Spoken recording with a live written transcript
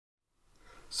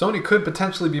Sony could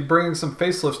potentially be bringing some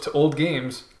facelifts to old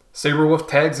games, Sabrewulf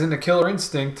tags into Killer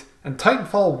Instinct, and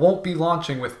Titanfall won't be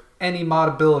launching with any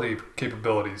modability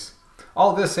capabilities.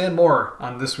 All this and more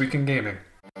on This Week in Gaming.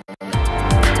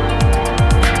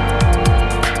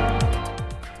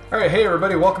 Alright, hey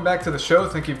everybody, welcome back to the show.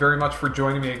 Thank you very much for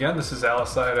joining me again. This is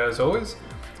Aliside as always.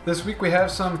 This week we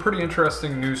have some pretty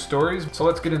interesting news stories, so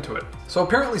let's get into it. So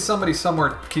apparently somebody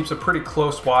somewhere keeps a pretty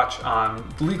close watch on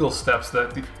legal steps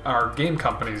that our game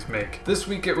companies make. This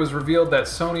week it was revealed that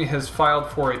Sony has filed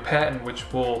for a patent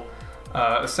which will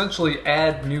essentially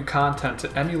add new content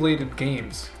to emulated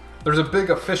games. There's a big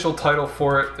official title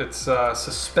for it. It's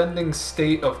Suspending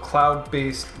State of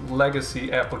Cloud-Based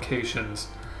Legacy Applications.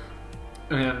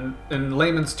 And in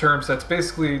layman's terms, that's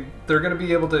basically they're going to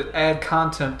be able to add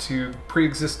content to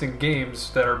pre-existing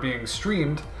games that are being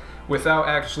streamed without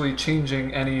actually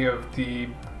changing any of the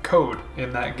code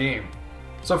in that game.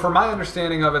 So from my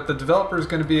understanding of it, the developer is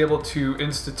going to be able to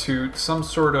institute some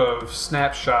sort of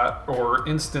snapshot or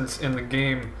instance in the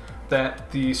game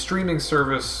that the streaming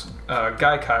service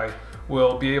Gaikai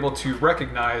will be able to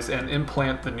recognize and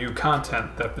implant the new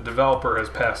content that the developer has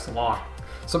passed along.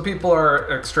 Some people are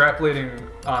extrapolating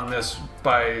on this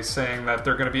by saying that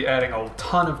they're going to be adding a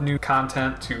ton of new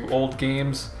content to old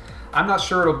games. I'm not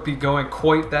sure it'll be going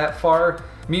quite that far.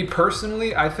 Me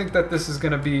personally, I think that this is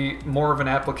going to be more of an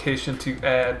application to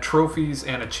add trophies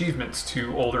and achievements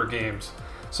to older games.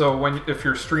 So if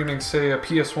you're streaming, say, a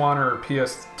PS1 or a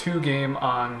PS2 game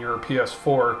on your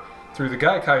PS4 through the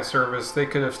Gaikai service, they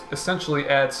could essentially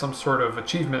add some sort of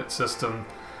achievement system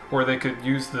where they could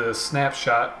use the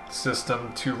snapshot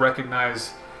system to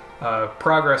recognize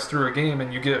progress through a game,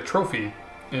 and you get a trophy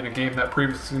in a game that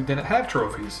previously didn't have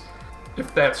trophies.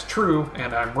 If that's true,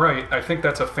 and I'm right, I think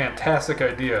that's a fantastic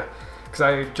idea, because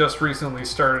I just recently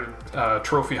started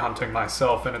trophy hunting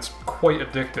myself, and it's quite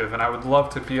addictive, and I would love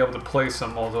to be able to play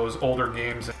some of those older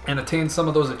games and attain some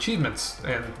of those achievements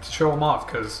and show them off,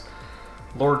 because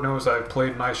Lord knows I've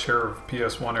played my share of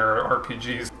PS1 era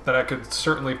RPGs that I could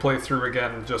certainly play through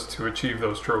again just to achieve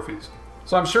those trophies.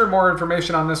 So I'm sure more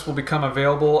information on this will become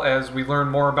available as we learn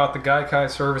more about the Gaikai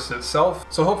service itself,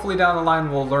 so hopefully down the line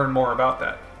we'll learn more about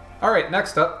that. Alright,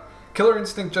 next up, Killer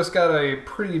Instinct just got a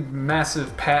pretty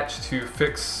massive patch to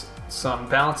fix some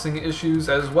balancing issues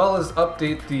as well as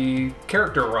update the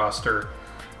character roster.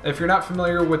 If you're not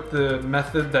familiar with the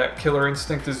method that Killer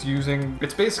Instinct is using,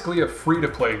 it's basically a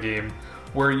free-to-play game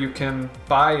where you can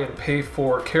buy and pay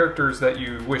for characters that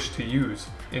you wish to use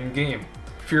in-game.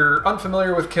 If you're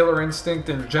unfamiliar with Killer Instinct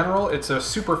in general, it's a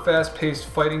super fast-paced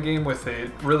fighting game with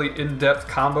a really in-depth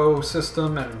combo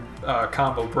system and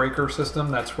combo breaker system.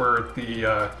 That's where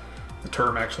the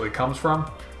term actually comes from.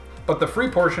 But the free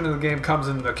portion of the game comes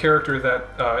in the character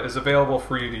that is available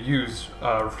for you to use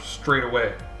straight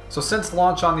away. So since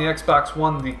launch on the Xbox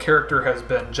One, the character has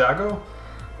been Jago,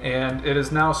 and it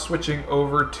is now switching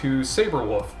over to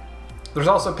Sabrewulf. There's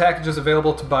also packages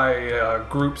available to buy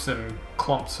groups and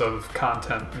clumps of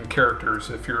content and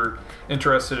characters if you're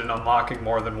interested in unlocking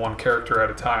more than one character at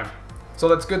a time. So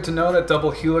that's good to know that Double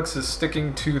Helix is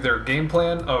sticking to their game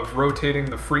plan of rotating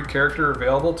the free character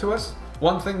available to us.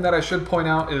 One thing that I should point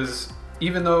out is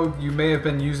even though you may have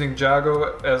been using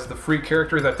Jago as the free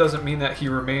character, that doesn't mean that he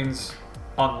remains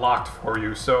unlocked for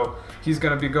you, so he's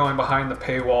going to be going behind the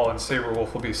paywall and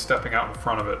Sabrewulf will be stepping out in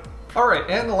front of it. Alright,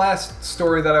 and the last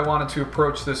story that I wanted to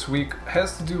approach this week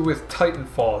has to do with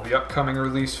Titanfall, the upcoming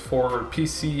release for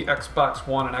PC, Xbox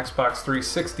One, and Xbox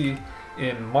 360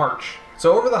 in March.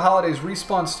 So over the holidays,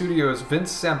 Respawn Studios'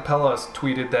 Vince Zampella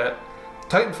tweeted that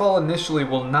Titanfall initially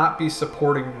will not be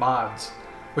supporting mods,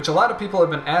 which a lot of people have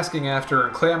been asking after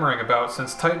and clamoring about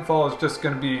since Titanfall is just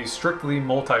going to be strictly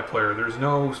multiplayer. There's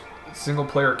no single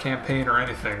player campaign or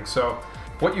anything, so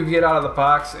what you get out of the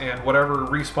box and whatever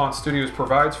Respawn Studios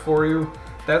provides for you,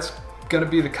 that's going to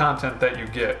be the content that you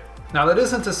get. Now that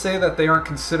isn't to say that they aren't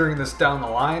considering this down the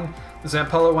line.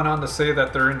 Zampella went on to say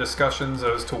that they're in discussions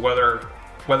as to whether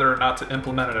or not to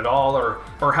implement it at all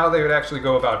or how they would actually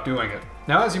go about doing it.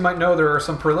 Now as you might know, there are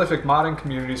some prolific modding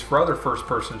communities for other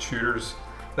first-person shooters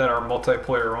that are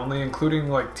multiplayer only, including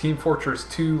like Team Fortress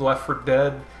 2, Left 4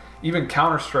 Dead, even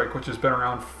Counter-Strike, which has been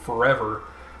around forever.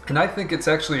 And I think it's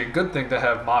actually a good thing to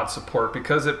have mod support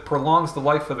because it prolongs the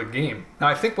life of the game. Now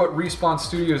I think what Respawn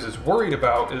Studios is worried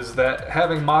about is that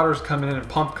having modders come in and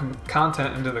pump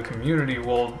content into the community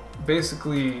will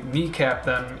basically kneecap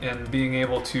them in being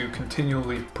able to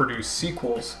continually produce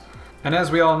sequels. And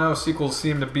as we all know, sequels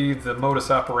seem to be the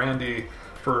modus operandi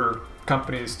for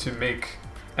companies to make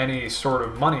any sort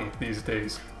of money these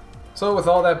days. So with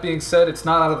all that being said, it's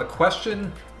not out of the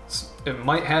question. It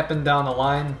might happen down the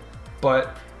line,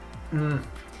 but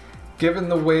given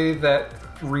the way that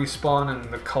Respawn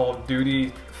and the Call of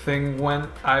Duty thing went,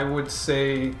 I would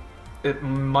say it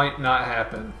might not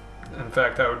happen. In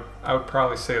fact, I would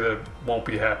probably say that it won't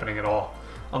be happening at all,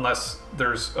 unless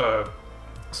there's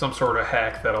some sort of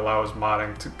hack that allows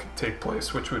modding to take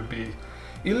place, which would be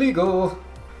illegal.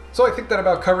 So I think that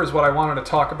about covers what I wanted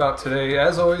to talk about today.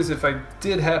 As always, if I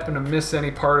did happen to miss any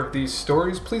part of these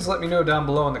stories, please let me know down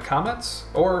below in the comments.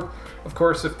 Or, of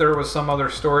course, if there was some other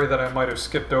story that I might have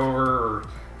skipped over or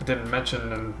didn't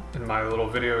mention in my little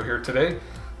video here today,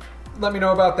 let me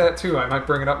know about that too. I might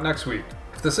bring it up next week.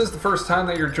 If this is the first time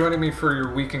that you're joining me for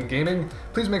your week in gaming,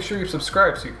 please make sure you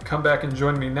subscribe so you can come back and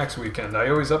join me next weekend. I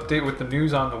always update with the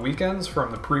news on the weekends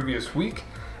from the previous week,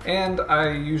 and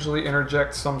I usually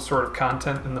interject some sort of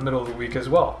content in the middle of the week as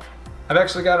well. I've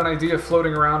actually got an idea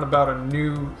floating around about a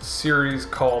new series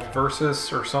called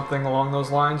Versus or something along those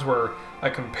lines, where I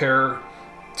compare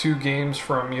two games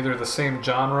from either the same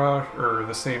genre or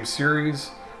the same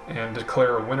series and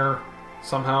declare a winner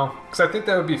somehow, because I think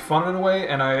that would be fun in a way,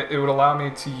 and it would allow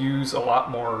me to use a lot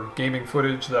more gaming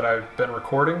footage that I've been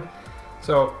recording.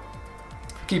 So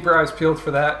keep your eyes peeled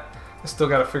for that. I still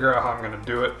got to figure out how I'm going to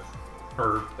do it,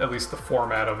 or at least the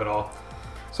format of it all.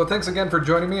 So thanks again for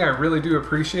joining me. I really do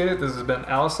appreciate it. This has been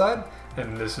Aliside,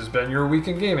 and this has been your Week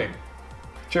in Gaming.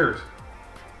 Cheers.